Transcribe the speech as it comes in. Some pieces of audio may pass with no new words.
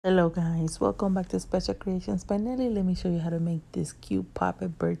Hello guys, welcome back to Special Creations by Nelly. Let me show you how to make this cute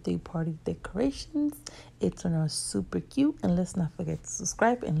pop-up birthday party decorations. It turned out super cute, and let's not forget to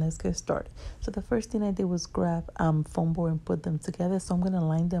subscribe and let's get started. So the first thing I did was grab foam board and put them together. So I'm gonna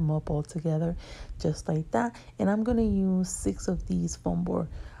line them up all together just like that, and I'm gonna use 6 of these foam board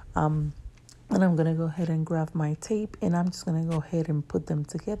and I'm gonna go ahead and grab my tape, and I'm just gonna go ahead and put them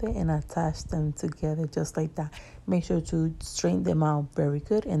together and attach them together just like that. Make sure to straighten them out very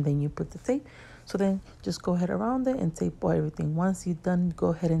good, and then you put the tape. So then just go ahead around it and tape everything. Once you're done, go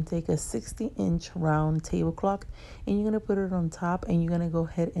ahead and take a 60-inch round tablecloth, and you're gonna put it on top, and you're gonna go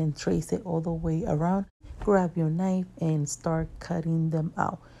ahead and trace it all the way around. Grab your knife and start cutting them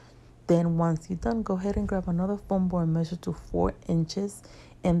out. Then once you're done, go ahead and grab another foam board, measure to 4 inches,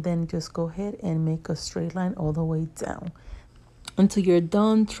 and then just go ahead and make a straight line all the way down until you're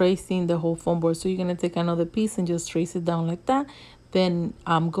done tracing the whole foam board. So you're going to take another piece and just trace it down like that. Then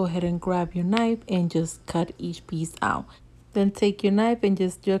go ahead and grab your knife and just cut each piece out. Then take your knife and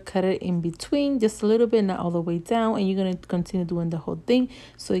just cut it in between just a little bit, not all the way down, and you're going to continue doing the whole thing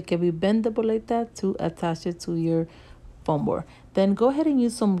so it can be bendable like that to attach it to your foam board. Then go ahead and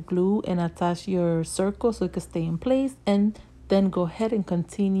use some glue and attach your circle so it can stay in place, and then go ahead and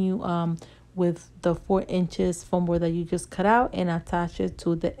continue with the 4 inches foam board that you just cut out and attach it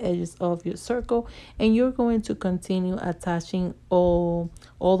to the edges of your circle, and you're going to continue attaching all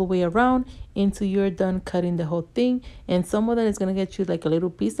the way around until you're done cutting the whole thing. And some of that is going to get you like a little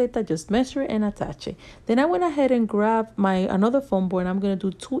piece like that. Just measure and attach it. Then I went ahead and grabbed my another foam board. I'm going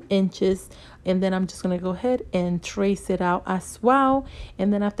to do 2 inches, and then I'm just going to go ahead and trace it out as well.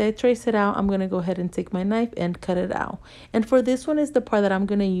 And then after I trace it out, I'm going to go ahead and take my knife and cut it out. And for this one is the part that I'm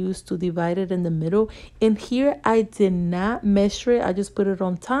going to use to divide it in the middle. And here I did not measure it. I just put it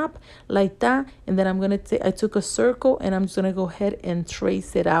on top like that. And then I'm going to take, I took a circle, and I'm just going to go ahead and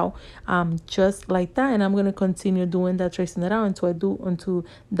trace it out just like that. And I'm going to continue doing that, tracing it out until I do onto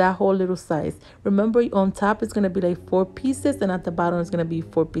that whole little size. Remember, on top it's going to be like 4 pieces, and at the bottom it's going to be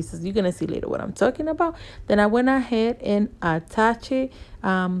 4 pieces. You're going to see later what I'm talking about. Then I went ahead and attach it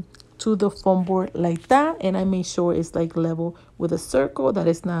to the foam board like that, and I made sure it's like level with a circle, that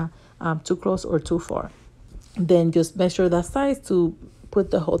it's not too close or too far. Then just measure that size to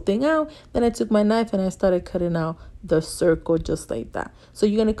put the whole thing out. Then I took my knife and I started cutting out the circle just like that. So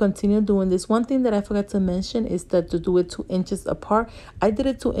you're going to continue doing this. One thing that I forgot to mention is that to do it 2 inches apart. I did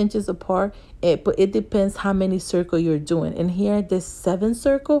it 2 inches apart, but it depends how many circle you're doing. And here there's 7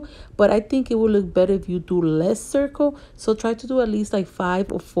 circle, but I think it will look better if you do less circle. So try to do at least like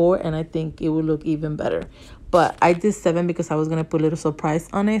 5 or 4, and I think it will look even better. But I did 7 because I was going to put a little surprise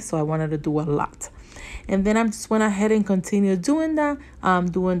on it, so I wanted to do a lot. And then I just went ahead and continued doing that,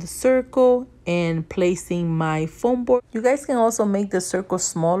 doing the circle and placing my foam board. You guys can also make the circle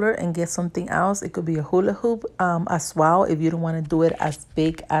smaller and get something else. It could be a hula hoop as well, if you don't want to do it as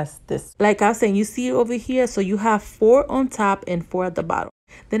big as this. Like I was saying, you see it over here, so you have 4 on top and 4 at the bottom.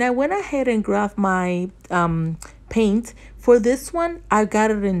 Then I went ahead and grabbed my paint. For this one, I got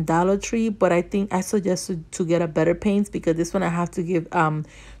it in Dollar Tree, but I think I suggested to get a better paint because this one I have to give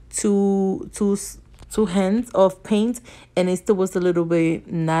two hands of paint, and it still was a little bit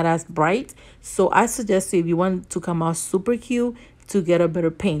not as bright. So I suggest if you want to come out super cute, to get a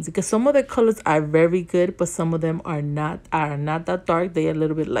better paint, because some of the colors are very good, but some of them are not that dark. They are a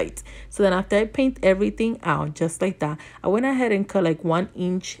little bit light. So then after I paint everything out just like that, I went ahead and cut like 1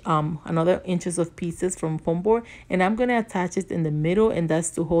 inch another inches of pieces from foam board, and I'm gonna attach it in the middle, and that's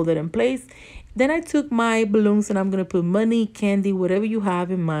to hold it in place. Then I took my balloons, and I'm going to put money, candy, whatever you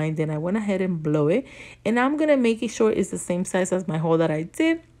have in mind. Then I went ahead and blow it, and I'm going to make it sure it's the same size as my hole that I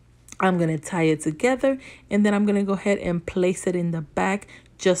did. I'm going to tie it together, and then I'm going to go ahead and place it in the back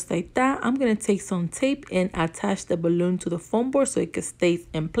just like that. I'm going to take some tape and attach the balloon to the foam board so it can stay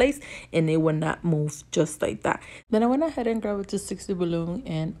in place and it will not move, just like that. Then I went ahead and grabbed a 260 balloon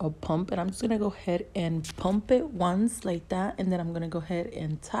and a pump, and I'm just going to go ahead and pump it once like that, and then I'm going to go ahead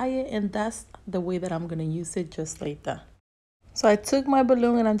and tie it, and that's the way that I'm going to use it, just like that. So I took my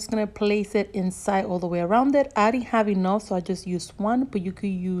balloon and I'm just going to place it inside all the way around it. I didn't have enough, so I just used 1, but you could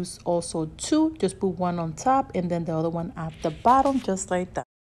use also 2. Just put 1 on top and then the other one at the bottom, just like that.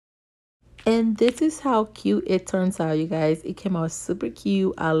 And this is how cute it turns out, you guys. It came out super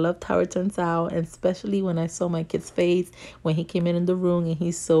cute. I loved how it turns out, and especially when I saw my kid's face when he came in the room and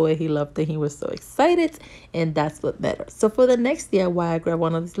he saw it, he loved it. He was so excited, and that's what matters. So for the next DIY, I grabbed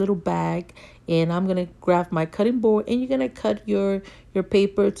one of this little bag, and I'm gonna grab my cutting board, and you're gonna cut your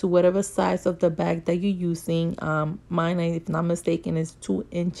paper to whatever size of the bag that you're using. Mine, if not mistaken, is 2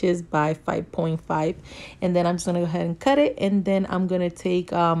 inches by 5.5, and then I'm just gonna go ahead and cut it, and then I'm gonna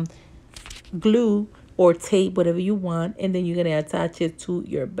take glue or tape, whatever you want, and then you're going to attach it to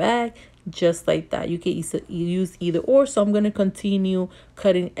your bag just like that. You can use either or, so I'm going to continue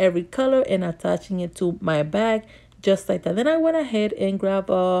cutting every color and attaching it to my bag just like that. Then I went ahead and grab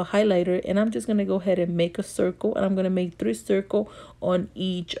a highlighter, and I'm just going to go ahead and make a circle, and I'm going to make 3 circles on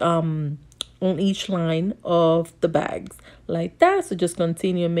each line of the bags like that. So just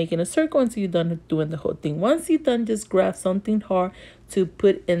continue making a circle until you're done doing the whole thing. Once you're done, just grab something hard to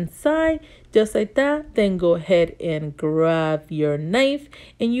put inside just like that. Then go ahead and grab your knife,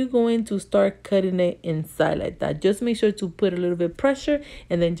 and you're going to start cutting it inside like that. Just make sure to put a little bit of pressure,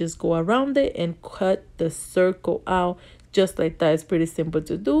 and then just go around it and cut the circle out just like that. It's pretty simple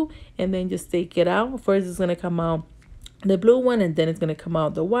to do. And then just take it out. First it's going to come out the blue one, and then it's going to come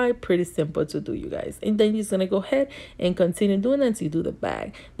out the white. Pretty simple to do, you guys. And then you're going to go ahead and continue doing that until you do the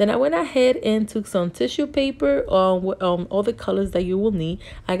bag. Then I went ahead and took some tissue paper on all the colors that you will need.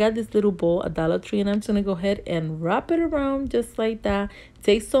 I got this little bowl at Dollar Tree, and I'm just going to go ahead and wrap it around just like that.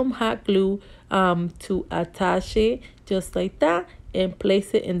 Take some hot glue to attach it just like that, and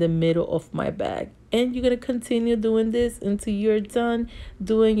place it in the middle of my bag. And you're going to continue doing this until you're done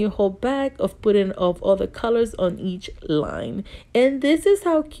doing your whole bag of putting of all the colors on each line. And this is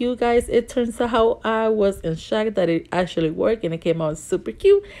how cute, guys, it turns out. How I was in shock that it actually worked, and it came out super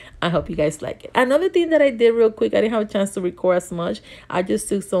cute. I hope you guys like it. Another thing that I did real quick, I didn't have a chance to record as much. I just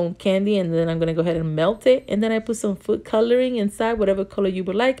took some candy, and then I'm going to go ahead and melt it. And then I put some food coloring inside, whatever color you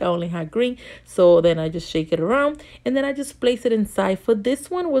would like. I only had green, so then I just shake it around, and then I just place it inside. For this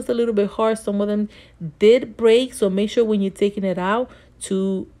one was a little bit hard. Some of them did break, so make sure when you're taking it out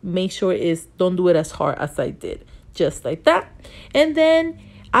to make sure don't do it as hard as I did, just like that. And then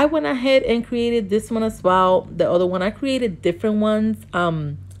I went ahead and created this one as well. The other one, I created different ones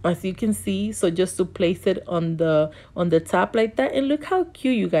as you can see, so just to place it on the top like that. And look how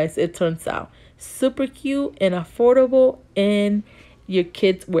cute, you guys, it turns out. Super cute and affordable, and your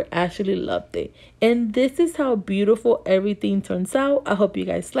kids will actually love it. And this is how beautiful everything turns out. I hope you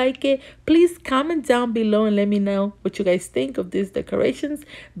guys like it. Please comment down below and let me know what you guys think of these decorations,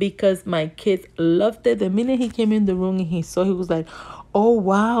 because my kids loved it. The minute he came in the room and he saw, he was like, oh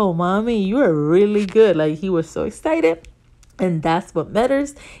wow, mommy, you are really good. Like, he was so excited. And that's what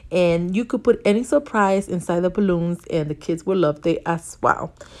matters. And you could put any surprise inside the balloons, and the kids will love it as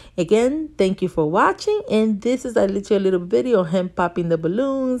well. Again, thank you for watching. And this is literally a little video of him popping the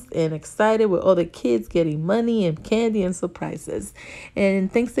balloons and excited with all the kids getting money and candy and surprises.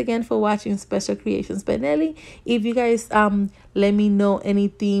 And thanks again for watching Special Creations by Nelly. If you guys let me know any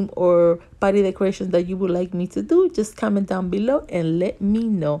theme or party decorations that you would like me to do, just comment down below and let me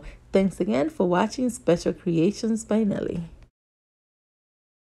know. Thanks again for watching Special Creations by Nelly.